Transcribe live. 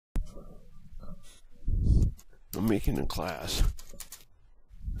I'm making a class.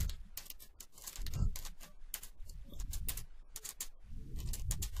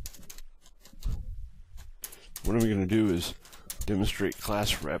 What I'm going to do is demonstrate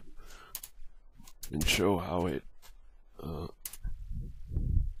class rep and show how it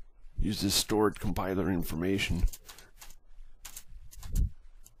uses stored compiler information.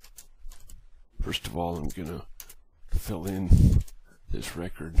 First of all, I'm going to fill in this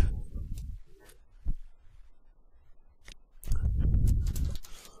record.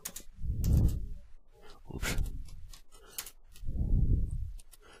 Oops.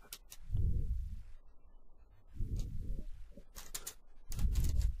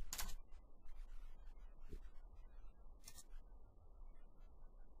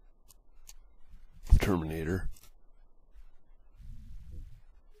 Terminator.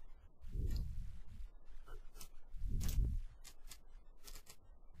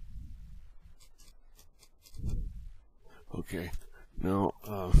 Okay, now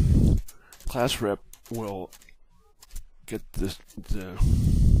class rep will get this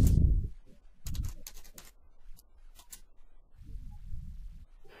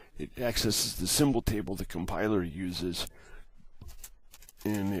it accesses the symbol table the compiler uses,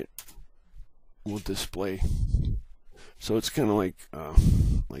 and it will display. So it's kind of like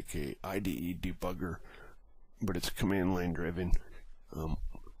a IDE debugger, but it's command line driven.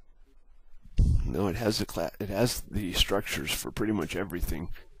 Now it has the structures for pretty much everything.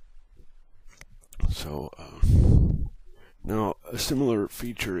 So now a similar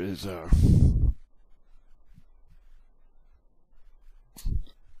feature is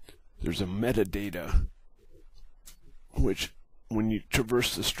there's a metadata, which when you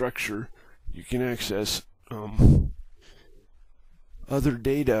traverse the structure, you can access other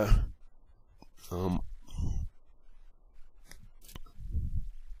data.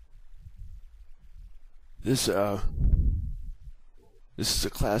 This is a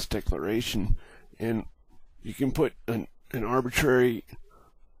class declaration, and you can put an arbitrary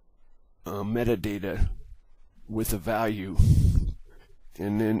metadata with a value,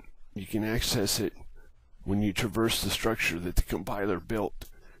 and then you can access it when you traverse the structure that the compiler built.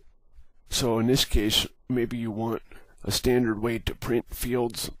 So in this case, maybe you want a standard way to print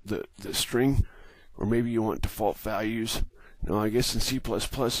fields, the string, or maybe you want default values. Now I guess in C++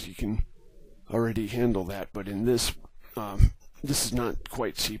 you can already handle that, but in this this is not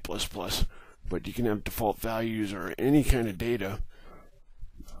quite C++, but you can have default values or any kind of data.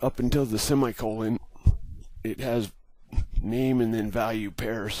 Up until the semicolon, it has name and then value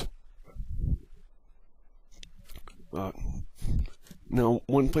pairs. Now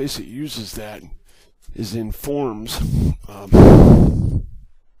one place it uses that is in forms.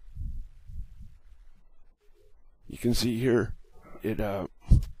 You can see here it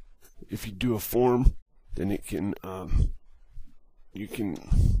if you do a form, then it can you can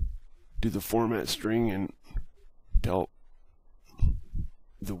do the format string and tell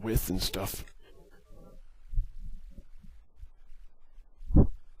the width and stuff.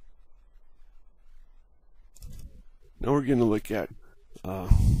 Now we're going to look at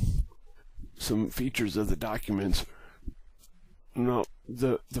some features of the documents. Now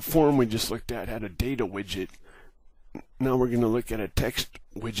the form we just looked at had a data widget. Now we're going to look at a text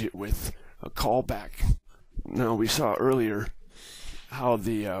widget with a callback. Now we saw earlier how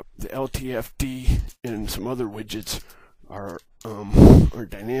the LTFD and some other widgets are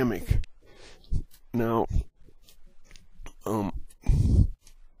dynamic. Now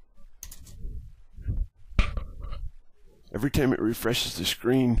every time it refreshes the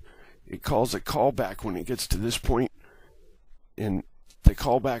screen, it calls a callback when it gets to this point, and the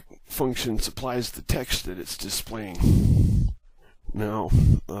callback function supplies the text that it's displaying. Now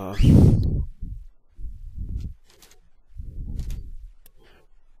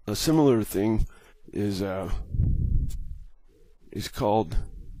a similar thing is called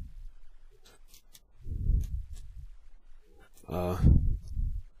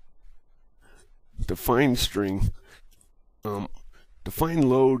define string. Define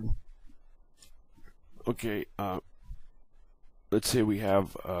load. Okay, let's say we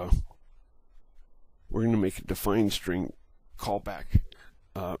have we're going to make a define string callback.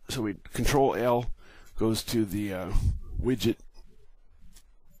 So we Control L goes to the widget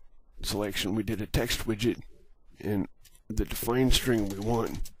selection. We did a text widget, and the define string we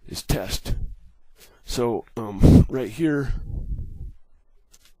want is test. So right here,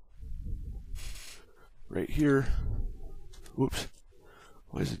 whoops,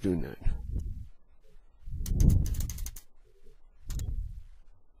 why is it doing that?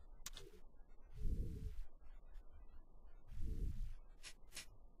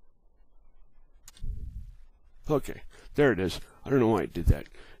 Okay, there it is. I don't know why I did that.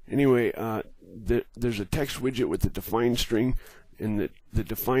 Anyway, there's a text widget with the defined string, and the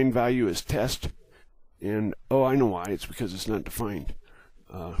defined value is test. And oh, I know why. It's because it's not defined.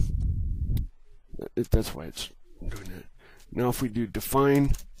 That's why it's doing that. Now, if we do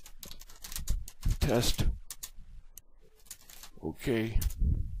define test, okay,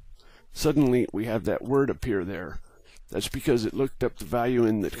 suddenly we have that word appear there. That's because it looked up the value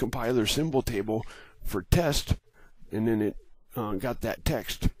in the compiler symbol table for test, and then it got that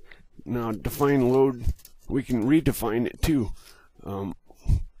text. Now, define load, we can redefine it too.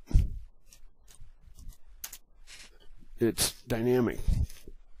 It's dynamic.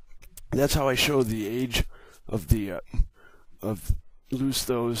 That's how I show the age of the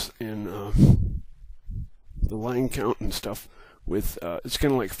LoseThos and the line count and stuff. With it's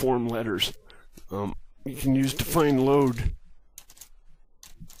kind of like form letters. You can use define load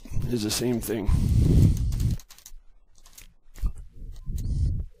is the same thing.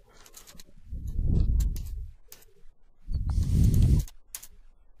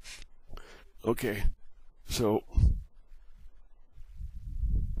 Okay, so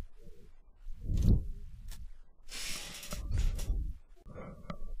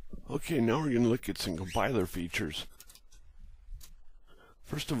now we're going to look at some compiler features.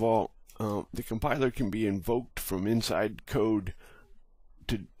 First of all, the compiler can be invoked from inside code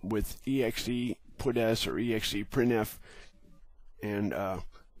with exe putS or exe printf, and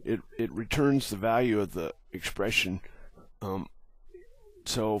it returns the value of the expression.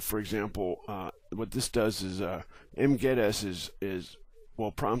 So, for example, what this does is mgetS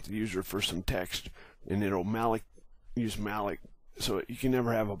will prompt the user for some text, and it'll use malloc, so you can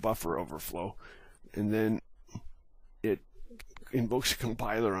never have a buffer overflow. And then it invokes a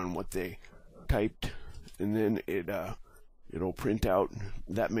compiler on what they typed, and then it'll print out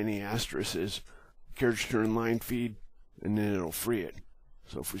that many asterisks, carriage return line feed, and then it'll free it.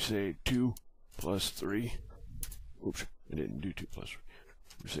 So if we say 2 plus 3, oops, I didn't do 2 plus 3.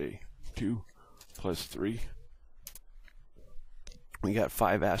 We say 2 plus 3, we got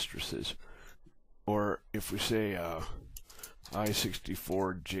 5 asterisks. Or if we say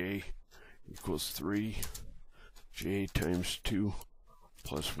I64J equals 3, J times 2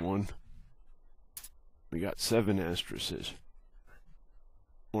 plus 1, we got 7 asterisks.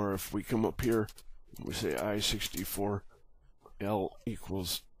 Or if we come up here, we say I64 L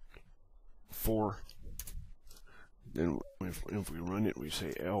equals 4, then if we run it, we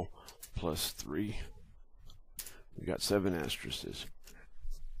say L plus 3, we got 7 asterisks.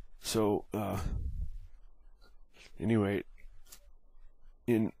 So anyway,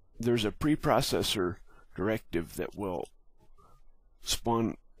 there's a preprocessor directive that will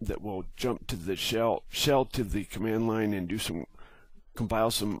jump to the shell to the command line and compile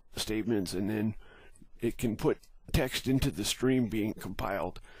some statements, and then it can put text into the stream being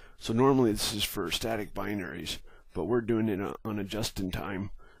compiled. So normally this is for static binaries, but we're doing it on a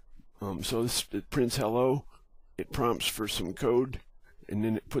just-in-time. So it prints hello, it prompts for some code, and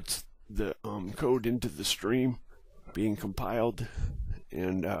then it puts the code into the stream being compiled.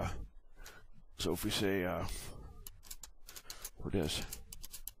 And so if we say what is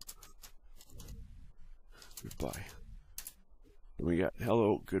goodbye, and we got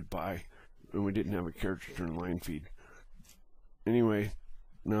hello, goodbye, and we didn't have a carriage return line feed. Anyway,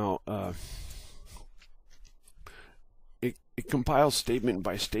 now it compiles statement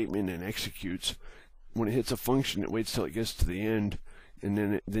by statement and executes. When it hits a function, it waits till it gets to the end,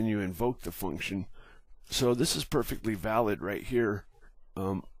 and then you invoke the function. So this is perfectly valid right here.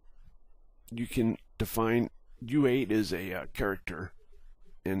 You can define U8 is a character,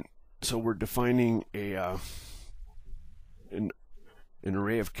 and so we're defining an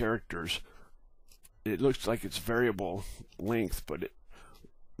array of characters. It looks like it's variable length, but it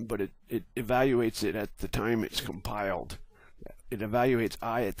evaluates it at the time it's compiled. It evaluates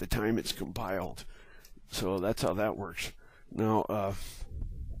I at the time it's compiled. So that's how that works. Now,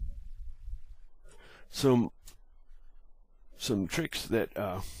 some tricks that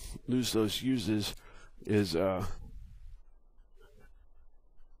LoseThos uses is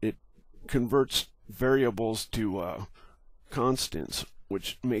it converts variables to constants,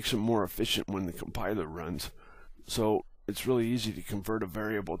 which makes them more efficient when the compiler runs. So it's really easy to convert a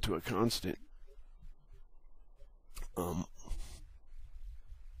variable to a constant.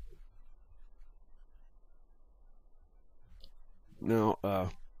 Now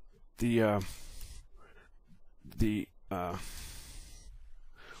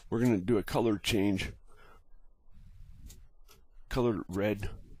we're going to do a color change, color red.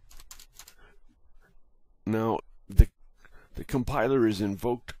 Now the compiler is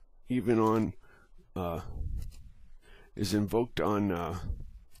invoked even on is invoked on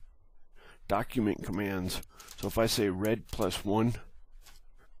document commands. So if I say red +1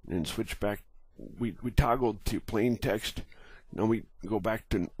 and switch back, we toggled to plain text. Now we go back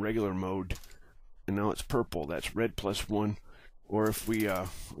to regular mode, and now it's purple. That's red +1. Or if we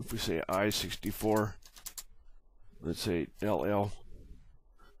say I64, let's say LL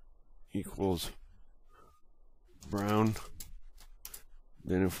equals brown.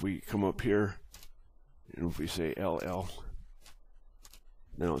 Then if we come up here and if we say LL,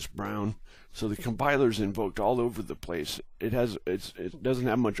 now it's brown. So the compiler's invoked all over the place. It doesn't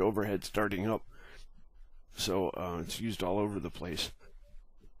have much overhead starting up, so it's used all over the place.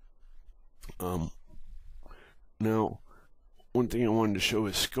 Now, one thing I wanted to show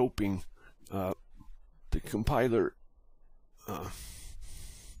is scoping. The compiler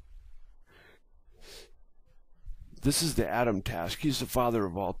this is the Adam task. He's the father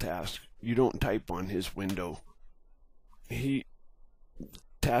of all tasks. You don't type on his window.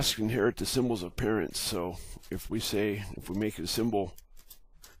 Tasks inherit the symbols of parents. So if we make a symbol,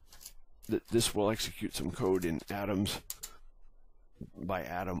 that this will execute some code in Adams by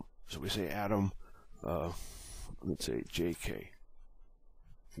Adam. So we say Adam, let's say JK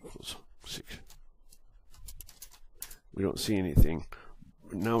equals 6. We don't see anything.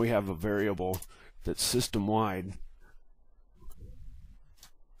 Now we have a variable that's system-wide.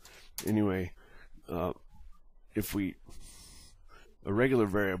 Anyway, a regular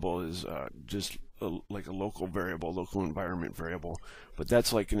variable is just like a local variable, local environment variable, but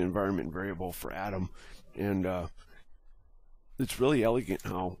that's like an environment variable for Adam, and it's really elegant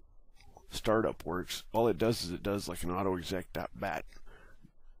how startup works. All it does is it does like an autoexec.bat.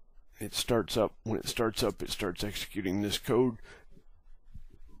 It starts up. When it starts up, it starts executing this code,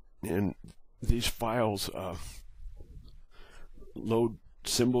 and these files load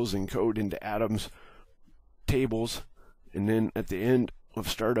symbols and code into Adam's tables, and then at the end of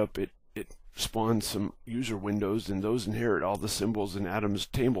startup, it spawns some user windows, and those inherit all the symbols in Adam's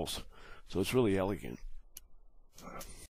tables. So it's really elegant.